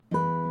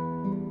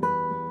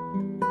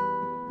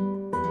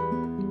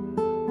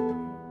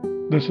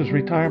This is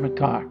Retirement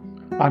Talk.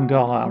 I'm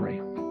Del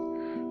Lowry.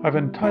 I've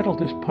entitled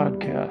this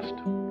podcast,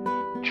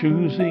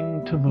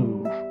 Choosing to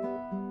Move.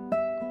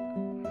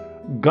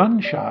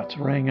 Gunshots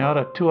rang out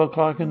at 2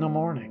 o'clock in the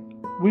morning.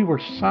 We were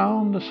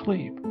sound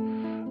asleep,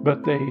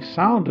 but they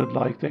sounded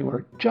like they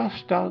were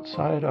just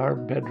outside our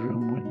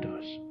bedroom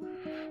windows.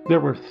 There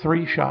were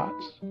 3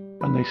 shots,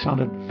 and they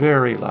sounded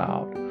very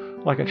loud,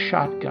 like a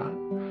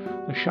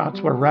shotgun. The shots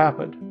were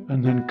rapid,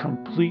 and then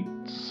complete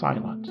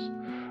silence.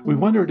 We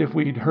wondered if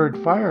we'd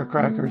heard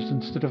firecrackers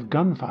instead of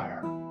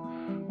gunfire.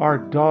 Our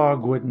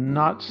dog would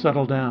not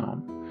settle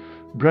down.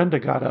 Brenda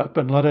got up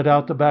and let it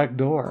out the back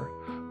door,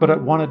 but it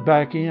wanted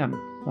back in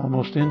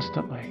almost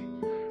instantly.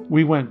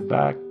 We went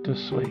back to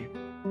sleep.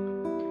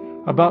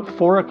 About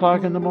 4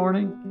 o'clock in the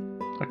morning,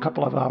 a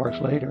couple of hours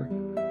later,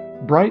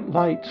 bright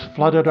lights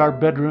flooded our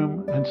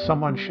bedroom and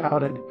someone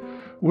shouted,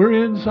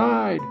 "We're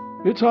inside!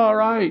 It's all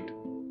right!"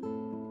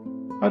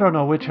 I don't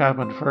know which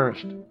happened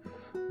first.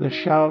 The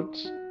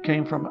shouts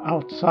came from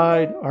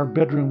outside our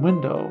bedroom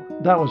window.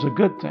 That was a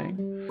good thing.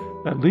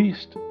 At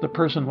least the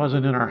person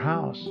wasn't in our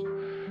house.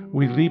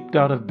 We leaped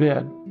out of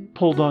bed,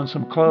 pulled on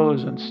some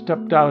clothes, and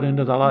stepped out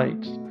into the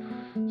lights.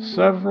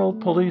 Several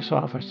police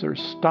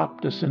officers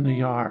stopped us in the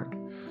yard.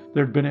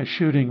 There'd been a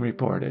shooting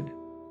reported,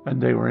 and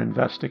they were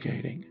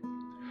investigating.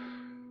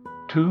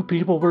 2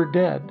 people were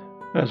dead,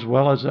 as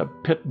well as a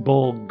pit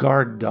bull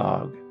guard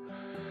dog.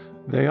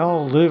 They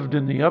all lived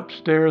in the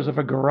upstairs of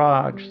a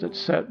garage that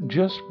sat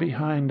just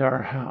behind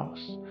our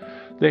house.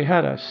 They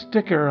had a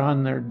sticker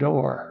on their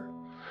door.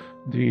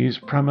 "These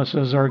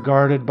premises are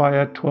guarded by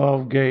a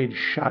 12-gauge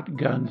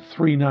shotgun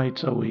 3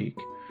 nights a week."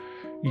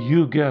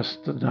 You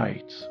guessed the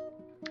nights.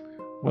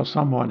 Well,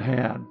 someone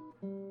had.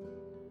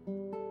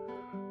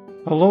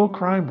 A low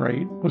crime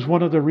rate was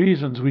one of the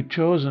reasons we'd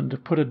chosen to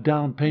put a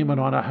down payment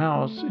on a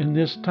house in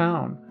this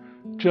town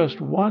just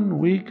 1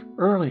 week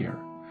earlier.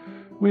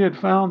 We had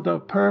found the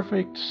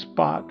perfect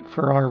spot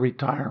for our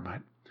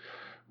retirement.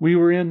 We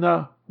were in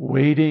the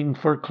waiting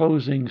for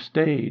closing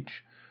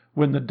stage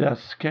when the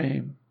deaths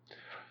came.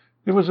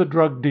 It was a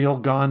drug deal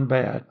gone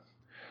bad.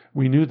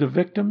 We knew the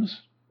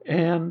victims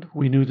and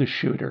we knew the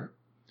shooter.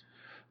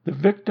 The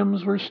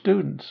victims were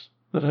students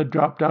that had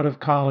dropped out of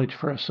college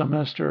for a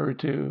semester or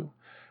 2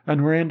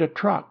 and were into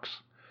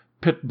trucks,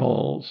 pit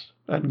bulls,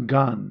 and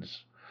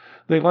guns.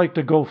 They liked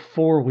to go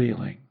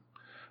 4-wheeling.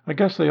 I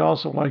guess they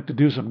also liked to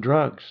do some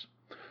drugs.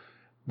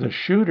 The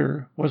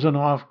shooter was an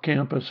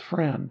off-campus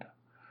friend,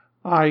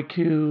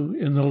 IQ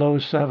in the low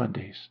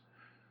 70s.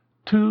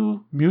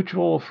 2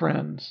 mutual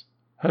friends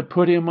had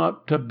put him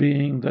up to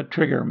being the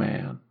trigger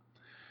man.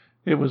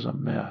 It was a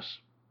mess.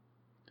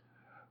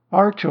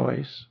 Our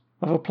choice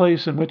of a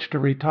place in which to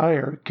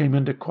retire came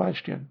into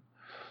question.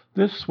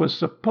 This was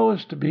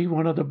supposed to be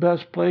one of the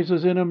best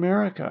places in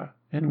America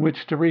in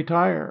which to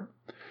retire.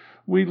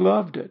 We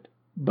loved it,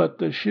 but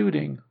the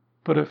shooting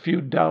put a few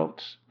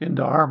doubts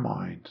into our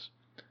minds.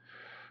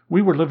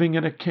 We were living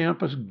in a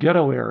campus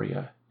ghetto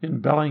area in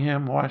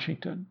Bellingham,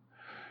 Washington.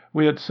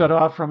 We had set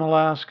off from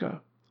Alaska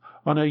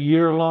on a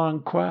year-long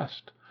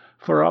quest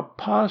for a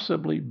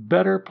possibly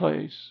better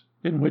place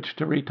in which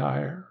to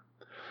retire.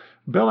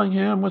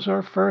 Bellingham was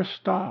our first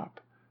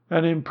stop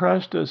and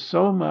impressed us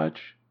so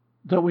much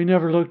that we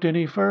never looked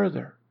any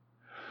further.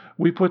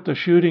 We put the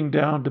shooting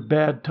down to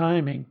bad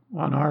timing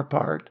on our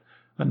part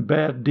and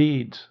bad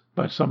deeds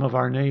by some of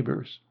our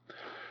neighbors.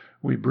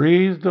 We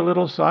breathed a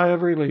little sigh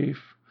of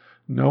relief,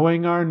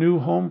 knowing our new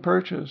home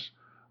purchase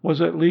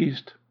was at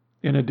least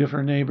in a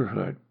different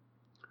neighborhood.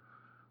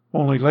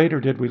 Only later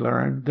did we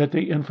learn that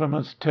the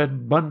infamous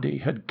Ted Bundy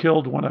had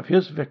killed one of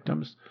his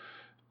victims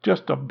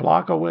just a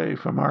block away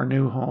from our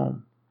new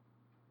home.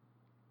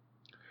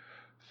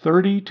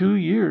 32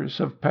 years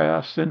have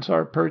passed since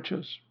our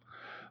purchase.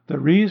 The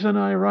reason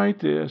I write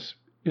this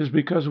is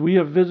because we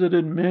have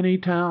visited many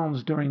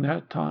towns during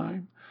that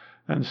time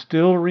and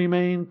still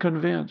remain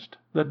convinced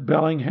that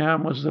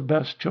Bellingham was the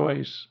best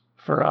choice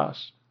for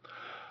us.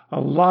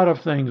 A lot of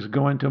things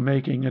go into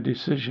making a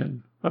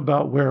decision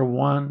about where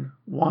one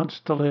wants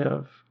to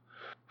live.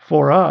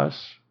 For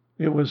us,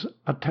 it was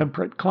a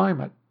temperate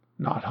climate,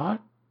 not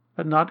hot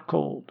and not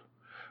cold.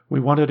 We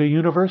wanted a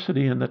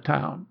university in the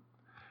town,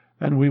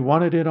 and we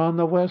wanted it on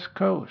the West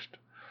Coast,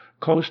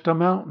 close to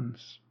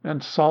mountains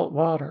and salt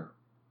water,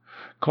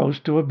 close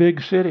to a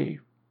big city,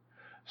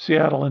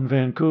 Seattle and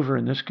Vancouver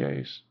in this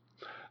case,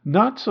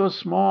 not so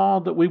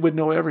small that we would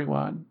know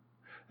everyone,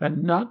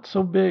 and not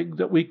so big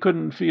that we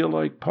couldn't feel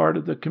like part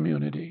of the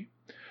community.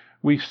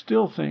 We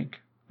still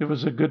think it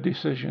was a good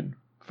decision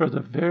for the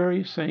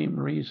very same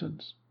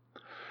reasons.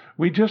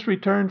 We just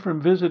returned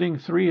from visiting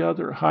 3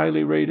 other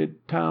highly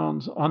rated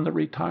towns on the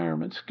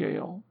retirement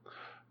scale: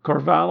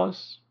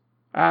 Corvallis,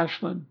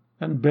 Ashland,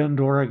 and Bend,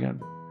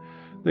 Oregon.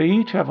 They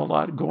each have a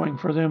lot going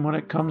for them when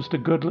it comes to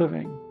good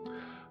living.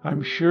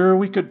 I'm sure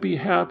we could be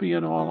happy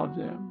in all of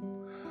them.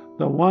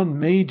 The one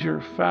major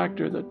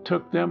factor that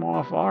took them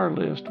off our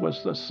list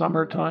was the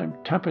summertime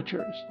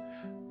temperatures.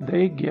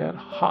 They get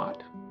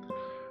hot.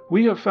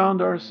 We have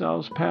found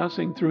ourselves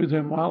passing through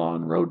them while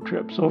on road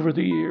trips over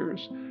the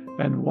years,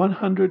 and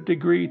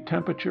 100-degree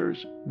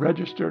temperatures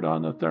registered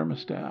on the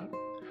thermostat.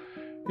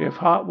 If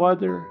hot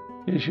weather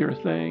is your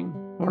thing,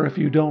 or if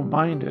you don't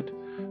mind it,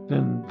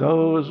 then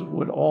those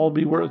would all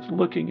be worth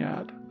looking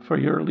at for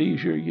your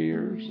leisure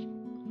years.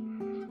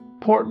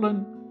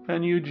 Portland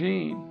and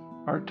Eugene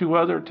are two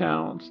other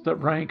towns that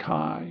rank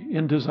high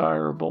in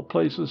desirable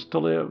places to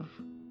live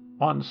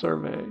on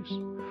surveys.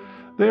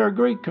 They are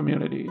great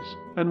communities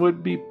and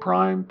would be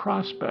prime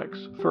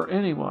prospects for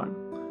anyone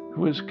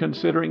who is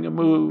considering a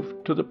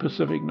move to the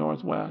Pacific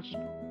Northwest.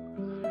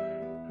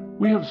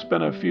 We have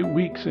spent a few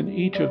weeks in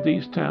each of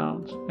these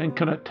towns and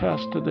can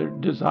attest to their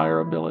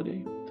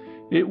desirability.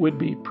 It would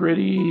be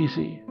pretty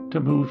easy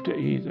to move to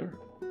either.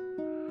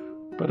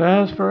 But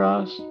as for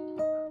us,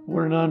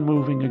 we're not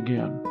moving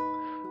again.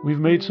 We've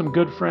made some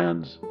good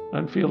friends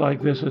and feel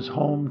like this is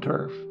home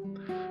turf.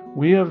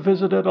 We have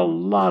visited a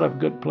lot of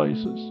good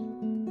places,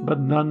 but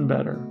none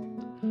better.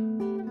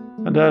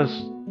 And as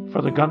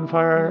for the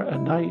gunfire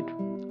at night,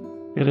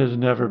 it has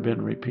never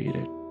been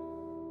repeated.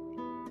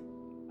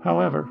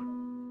 However,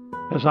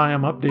 as I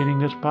am updating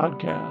this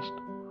podcast,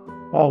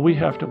 all we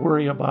have to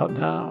worry about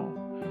now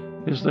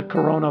is the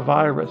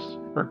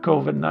coronavirus, or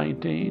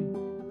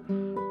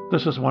COVID-19.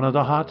 This is one of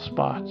the hot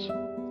spots.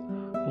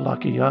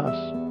 Lucky us.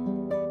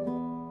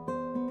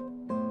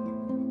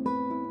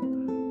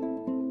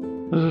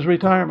 This is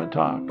Retirement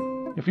Talk.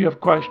 If you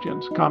have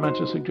questions, comments,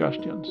 or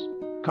suggestions,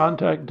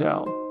 contact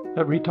Del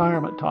at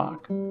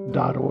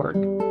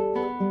retirementtalk.org.